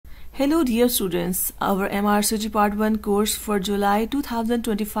Hello dear students, our MRCOG Part 1 course for July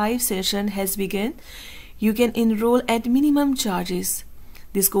 2025 session has begun. You can enroll at minimum charges.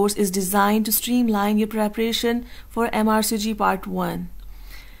 This course is designed to streamline your preparation for MRCOG Part 1.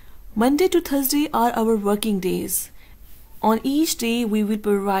 Monday to Thursday are our working days. On each day we will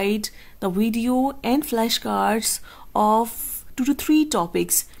provide the video and flashcards of 2 to 3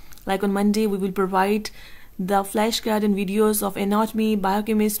 topics. Like on Monday we will provide the flashcard and videos of anatomy,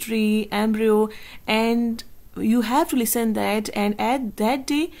 biochemistry, embryo, and you have to listen that, and at that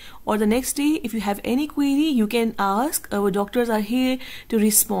day or the next day if you have any query you can ask. Our doctors are here to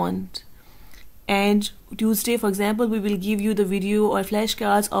respond. And Tuesday, for example, we will give you the video or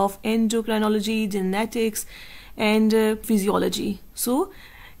flashcards of endocrinology, genetics, and physiology. So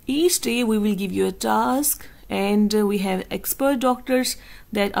each day we will give you a task, and we have expert doctors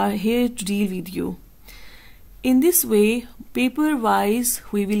that are here to deal with you. In this way, paper-wise,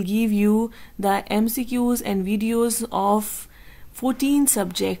 we will give you the MCQs and videos of 14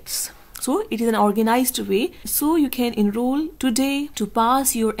 subjects. So it is an organized way. So you can enroll today to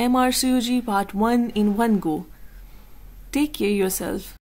pass your MRCOG Part 1 in one go. Take care of yourself.